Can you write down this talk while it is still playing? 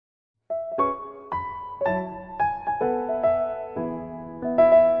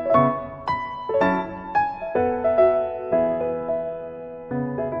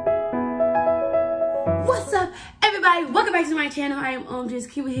channel. I am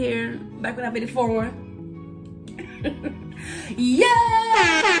OMGI'SKIWI here, back with updated forward.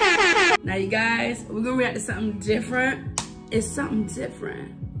 Yeah! Now you guys, we're gonna react to something different. It's something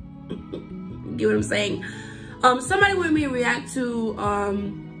different. Get what I'm saying? Somebody wanted me to react to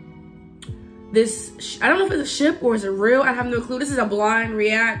this, I don't know if it's a ship or is it real, I have no clue. This is a blind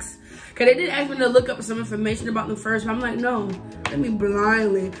reacts. Cause they did ask me to look up some information about them first, but I'm like, no, let me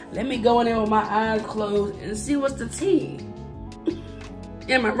go in there with my eyes closed and see what's the tea.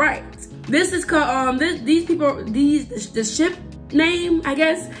 Am I right? This is called, the ship name, I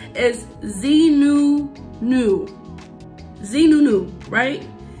guess, is ZEENUNEW. ZEENUNEW, right?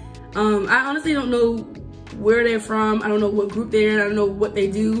 I honestly don't know where they're from. I don't know what group they're in. I don't know what they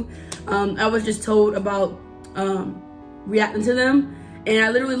do. I was just told about reacting to them. And I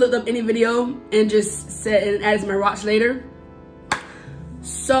literally looked up any video and just said and added to my watch later.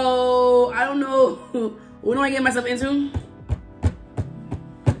 So I don't know what am I getting myself into,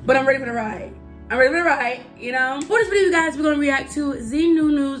 but I'm ready for the ride. I'm ready for the ride, you know. For this video, guys, we're gonna react to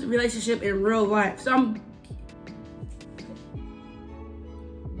ZEENUNEW's relationship in real life. So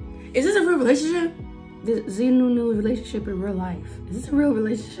is this a real relationship? The ZEENUNEW relationship in real life. Is this a real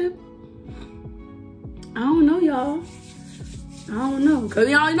relationship? I don't know, y'all. I don't know, cause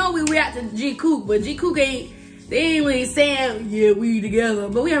y'all know we react to G-Kook, but G-Kook they ain't really saying, yeah, we together,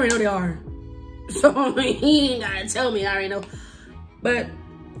 but we already know they are. So he ain't gotta tell me, I already know. But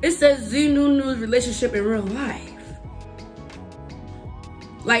it says ZEENUNEW's relationship in real life.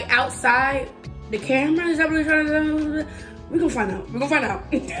 Like outside the camera, is that what we're trying to do? We're gonna find out, we're gonna find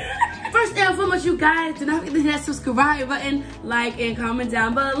out. First and foremost, you guys, do not forget to hit that subscribe button, like, and comment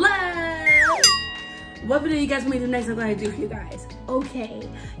down below. What video you guys want me to do next? I'm gonna do for you guys. Okay,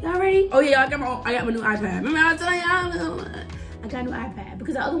 y'all ready? Oh yeah, I got my new iPad. Remember I was telling y'all I got a new iPad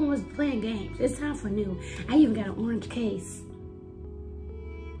because the other one was playing games. It's time for new. I even got an orange case.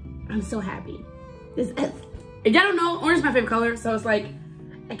 I'm so happy. If y'all don't know, orange is my favorite color, so it's like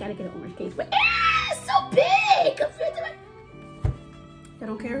I gotta get an orange case. But it's so big compared to my. Y'all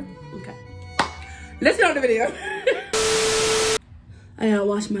don't care? Okay. Let's get on the video. I gotta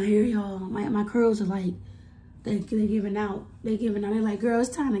wash my hair, y'all. My curls are like, they're giving out. They're giving out. They're like, girl, it's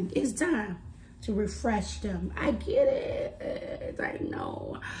time to refresh them. I get it. I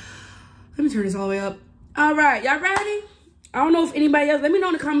know. Let me turn this all the way up. All right, y'all ready? I don't know if anybody else, let me know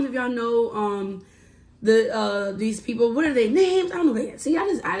in the comments if y'all know these people. What are their names? I don't know. See, I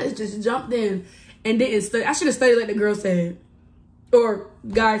just jumped in and didn't study. I should have studied like the girl said. Or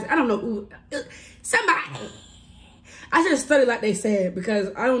guys, I don't know who. Somebody. I should have studied like they said because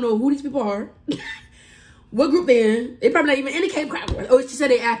I don't know who these people are, what group they're in. They probably not even in the Cape Crab. Oh, she said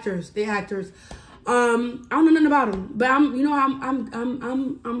they actors. They actors. I don't know nothing about them, but I'm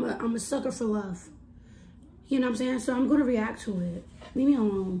a sucker for love. You know what I'm saying? So I'm gonna react to it. Leave me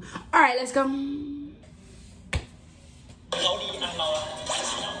alone. All right, let's go.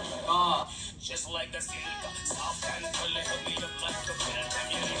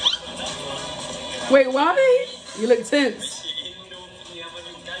 Wait, why? You look tense.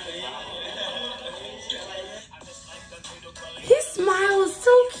 His smile is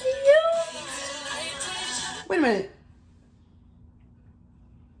so cute. Wait a minute.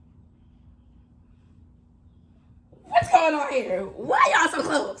 What's going on here? Why y'all so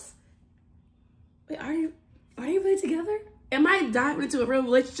close? Wait, are you really together? Am I diving into a real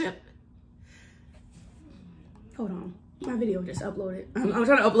relationship? Hold on. My video just uploaded. I'm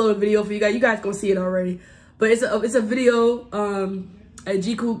trying to upload a video for you guys. You guys gonna see it already. But it's a video, a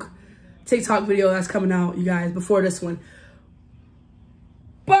G-Kook TikTok video that's coming out, you guys, before this one.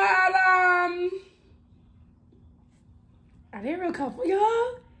 But, are they a real couple,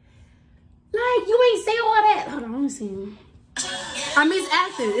 y'all? Like, you ain't say all that. Hold on, let me see him. I mean, it's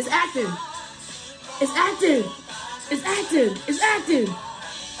acting. It's acting. It's acting. It's acting. It's acting.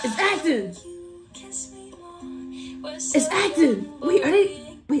 It's acting. It's acting. Wait, are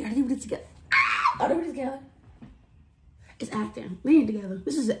they really together? Are they really together? It's acting. They ain't together.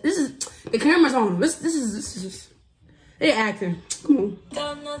 This is the camera's on. This is they acting. Come on.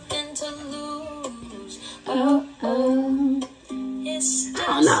 Got nothing to lose. Oh. I don't know.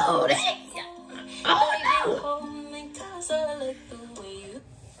 Oh no.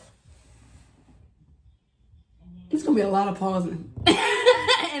 It's gonna be a lot of pausing.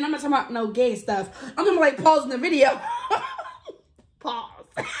 And I'm not talking about no gay stuff. I'm gonna like pausing the video. Pause.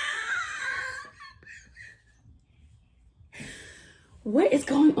 What is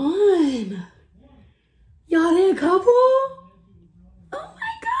going on? Y'all, they a couple? Oh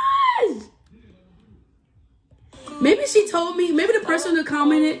my gosh. Maybe she told me, maybe the person that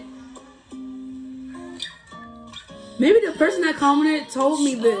commented, Maybe the person that commented told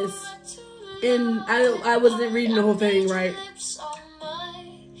me this, and I wasn't reading the whole thing right.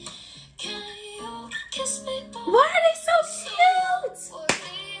 Why are they so cute?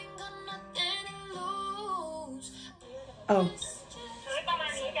 Oh.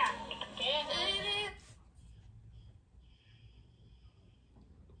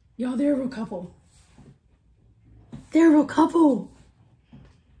 Y'all, they're a real couple. They're a real couple.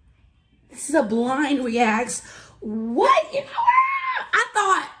 This is a blind reacts. What? You know what?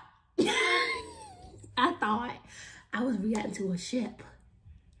 I thought I was reacting to a ship.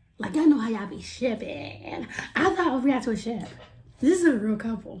 Like, y'all know how y'all be shipping. I thought I was reacting to a ship. This is a real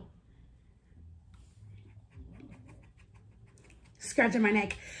couple. Scratching my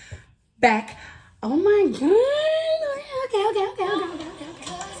neck. Back. Oh my God. Okay.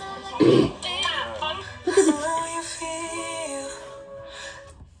 Look at this.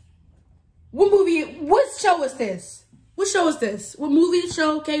 What show is this? What show is this? What movie,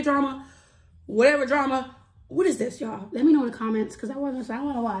 show, K-drama, whatever drama? What is this, y'all? Let me know in the comments, because I want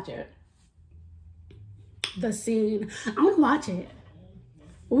to watch it. The Scene. I want to watch it.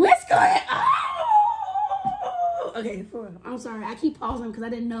 What's going on? Okay, for real. I'm sorry. I keep pausing because I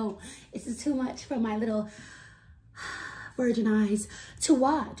didn't know. This is too much for my little virgin eyes to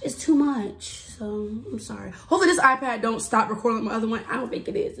watch. It's too much. So, I'm sorry. Hopefully this iPad don't stop recording my other one. I don't think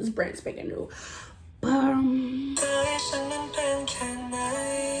it is. It's brand spanking new. But,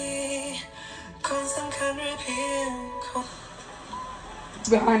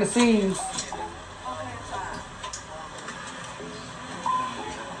 behind the scenes.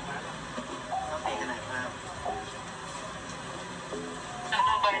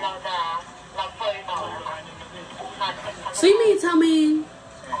 So you mean tell me?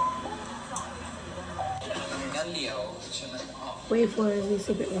 Wait for it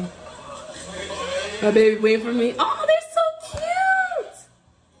secretly. My baby, wait for me. Oh, they're so cute.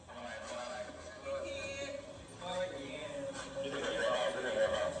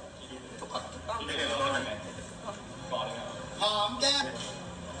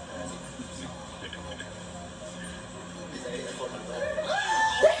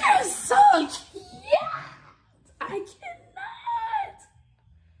 They're so cute. I cannot.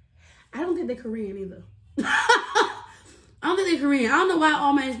 I don't think they're Korean either. I don't think they're Korean. I don't know why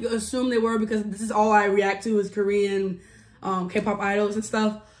all men assume they were, because this is all I react to is Korean K-pop idols and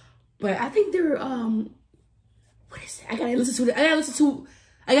stuff. But I think they're what is it? I gotta listen to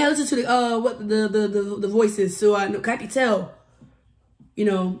the voices, so I can tell, you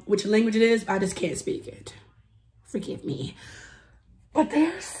know, which language it is. I just can't speak it. Forgive me. But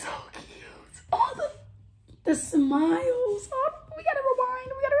they're so cute. All the smiles. Oh, we gotta rewind.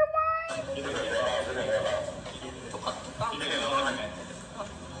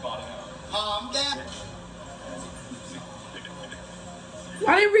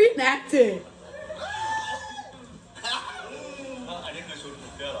 Why they reenact it?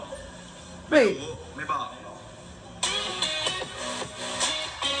 Wait.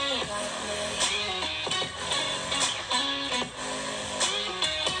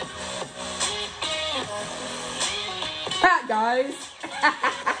 Pat, guys.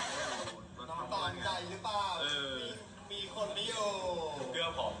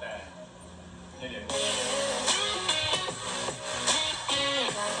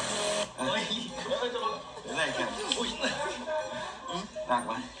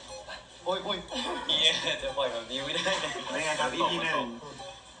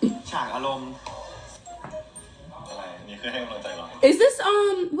 Is this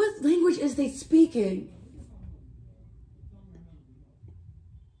what language is they speaking?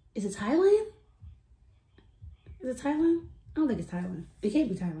 Is it Thailand? Is it Thailand? I don't think it's Thailand. It can't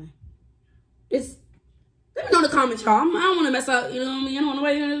be Thailand. It's, let me know in the comments, y'all. I don't want to mess up, you know what I mean? I don't want to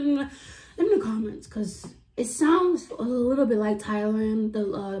wait. Let me know in the comments, because it sounds a little bit like Thailand,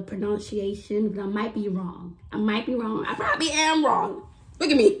 the pronunciation, but I might be wrong. I probably am wrong.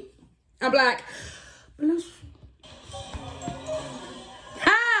 Look at me. I'm black. But let's...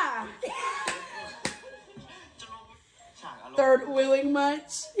 Ha! Third wheeling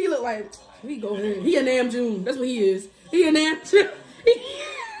much. He look like, he go here. He a Namjoon. That's what he is. He a Namjoon.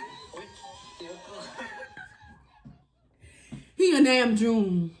 He a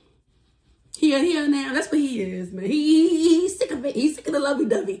Namjoon. He a Nam. That's what he is, man. He's sick of it. He's sick of the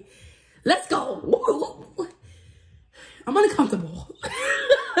lovey-dovey. Let's go. I'm uncomfortable.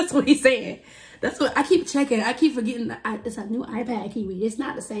 That's what he's saying. That's what I keep checking. I keep forgetting. It's a new iPad Kiwi. It's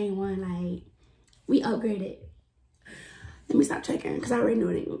not the same one. Like, we upgraded. Let me stop checking, because I already knew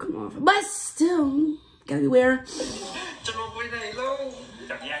it ain't gonna come off. But still, gotta be aware.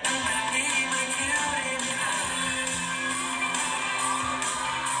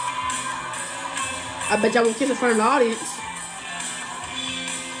 I bet y'all won't kiss in front of the audience.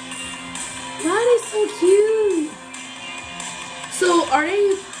 Why are they so cute? So are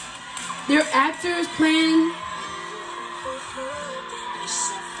they're actors playing?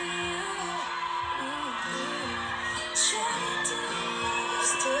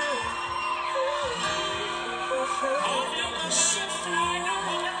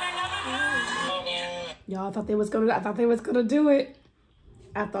 Y'all, I thought they was gonna do it.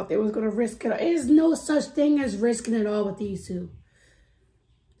 I thought they was gonna risk it. There's no such thing as risking it all with these two.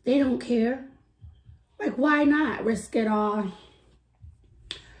 They don't care. Like, why not risk it all?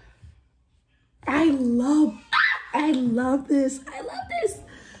 I love this. I love this.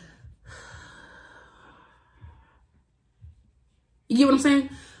 You get what I'm saying?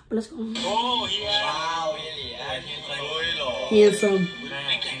 But let's go. Oh, yeah. Wow, really? Handsome.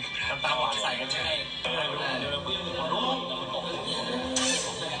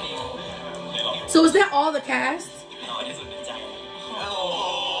 So is that all the cast? Oh,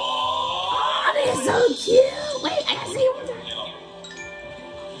 they're so cute. Wait, I gotta see one time.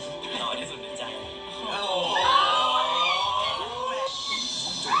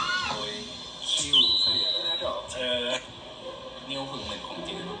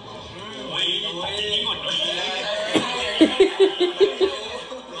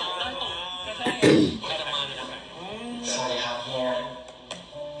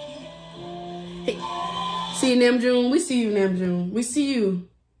 Hey, see Namjoon, we see you, Namjoon. We see you.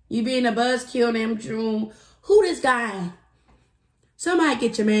 You being a buzzkill, Namjoon. Who this guy? Somebody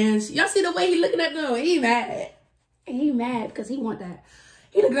get your mans. Y'all see the way he looking at them? He mad. He mad because he want that.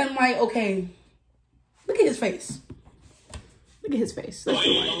 He looking at him like, okay. Look at his face. Look at his face. Let's do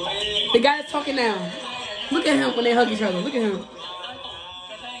it. The guy's talking now. Look at him when they hug each other. Look at him.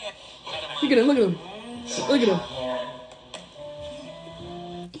 Look at him. Look at him. Look at him.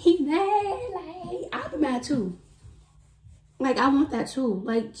 He mad. Like, I'll be mad too. Like, I want that too.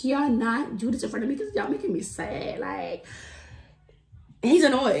 Like, y'all not do this in front of me because y'all making me sad. Like, he's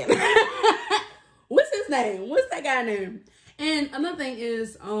annoying. What's his name? What's that guy name? And another thing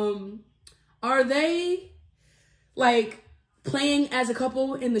is, are they like playing as a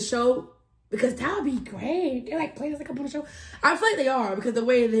couple in the show? Because that would be great. They're like playing as a couple in the show. I feel like they are because the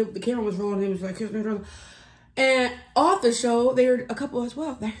way the camera was rolling, it was like kissing each other. And off the show, they're a couple as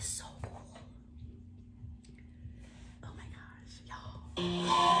well. That is so cool. Oh my gosh, y'all.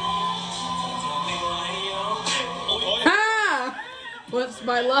 Ah! What's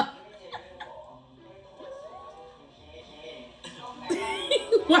my love?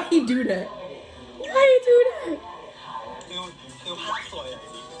 Why you do that? Why you do that?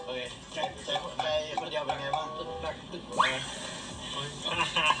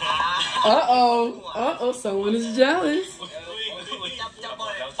 Uh-oh, someone is jealous.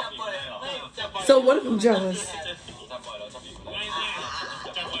 So what if I'm jealous?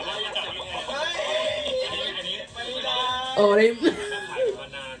 Oh, they...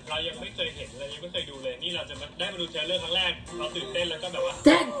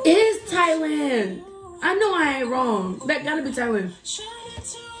 That is Thailand. I know I ain't wrong. That gotta be Thailand.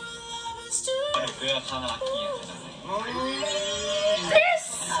 This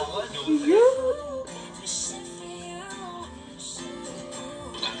you.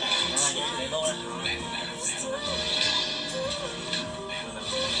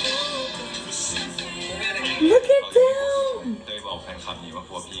 Look at them. เคยบอกแฟนคลับนี่ว่า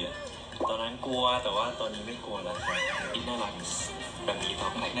กลัวพี่อะตอนนั้นกลัวแต่ว่าตอนนี้ไม่กลัวแล้วพี่น่ารักแบบนี้ต่อ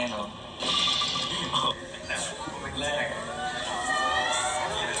ไปแน่นอนแรก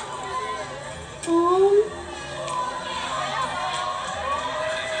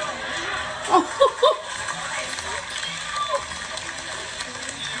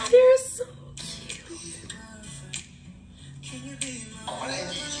They're so cute. ออกมาได้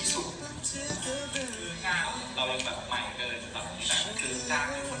ดีที่สุดงานเรายังแบบใหม่เกินแบบคือจ้าง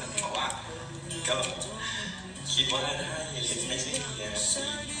คนนึงบอกว่าก็คิดว่าถ้าเห็นไม่ใช่เฮีย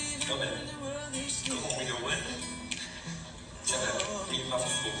ก็แบบก็คงไม่รู้ว่าจะแบบมีความ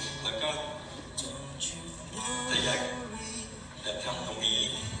สุขแล้วก็แต่อยากจะทำตรงนี้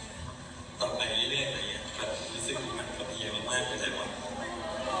ต่อไปเรื่อยๆอะไรเงี้ยแบบรู้สึกมันกับเฮียมากๆเลยว่า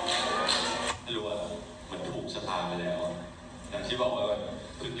รู้ว่ามันถูกชะตาไปแล้วอย่างที่บอกว่า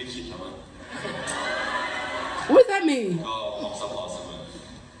เพิ่งลิขิตแล้วมั้ง What does that mean? ก็มองซัพพอร์ตเสมอ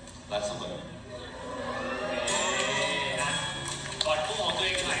รักเสมอก่อนผู้มองตัวเ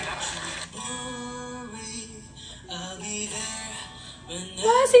องหน่อยครับ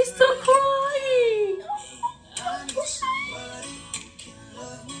Why is he still crying?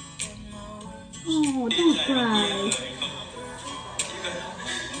 Oh, don't cry.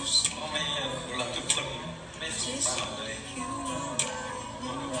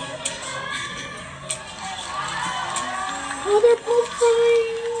 Oh, they're both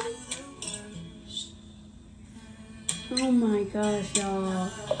crying. Oh my gosh, y'all.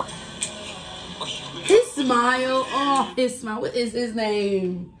 His smile. Oh, his smile. What is his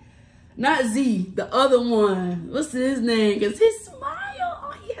name? Not Z, the other one. What's his name? Because his smile.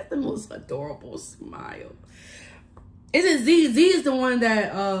 Oh, he has the most adorable smile. Is it Z? Z is the one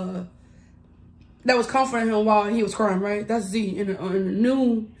that was comforting him while he was crying, right? That's Z. And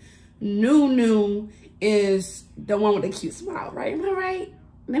the new is the one with the cute smile, right? Am I right?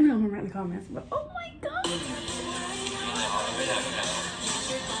 Let me know in the comments. But oh my god.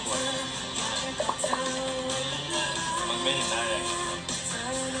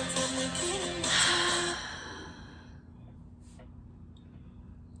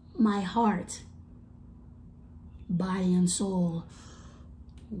 My heart, body and soul.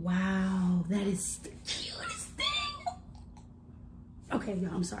 Wow, that is the cutest thing. Okay,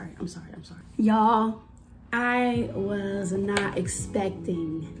 y'all, I'm sorry. Y'all, I was not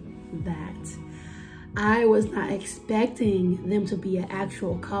expecting that. I was not expecting them to be an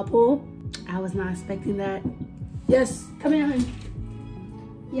actual couple. I was not expecting that. Yes, come here, honey.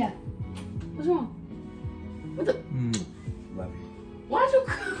 Yeah. What's wrong? What the? Love you. Why'd you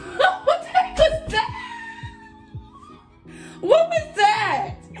cry? What the heck was that? What was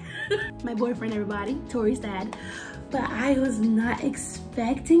that? My boyfriend, everybody, Tori's dad. But I was not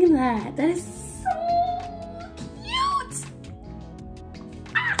expecting that. That is so cute.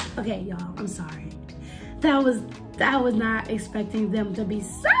 Ah. Okay, y'all, I'm sorry. I was not expecting them to be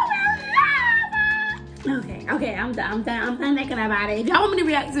so in love. Okay, I'm done thinking about it. If y'all want me to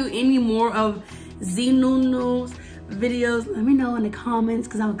react to any more of ZEENUNEW's videos, let me know in the comments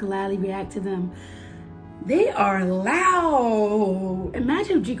because I'll gladly react to them. They are loud.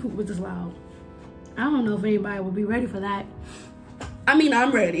 Imagine if Jikook was this loud. I don't know if anybody will be ready for that. I mean,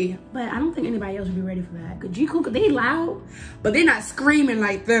 I'm ready, but I don't think anybody else would be ready for that. Cause Jikook, they loud, but they're not screaming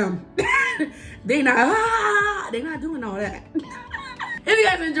like them. They're not doing all that. If you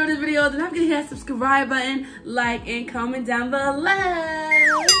guys enjoyed this video, then don't forget to hit that subscribe button, like, and comment down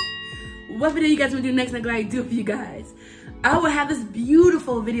below. What video you guys want to do next, and I do for you guys. I will have this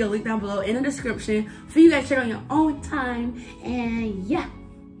beautiful video linked down below in the description for you guys to check on your own time. And yeah,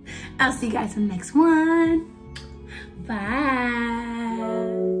 I'll see you guys in the next one. Bye.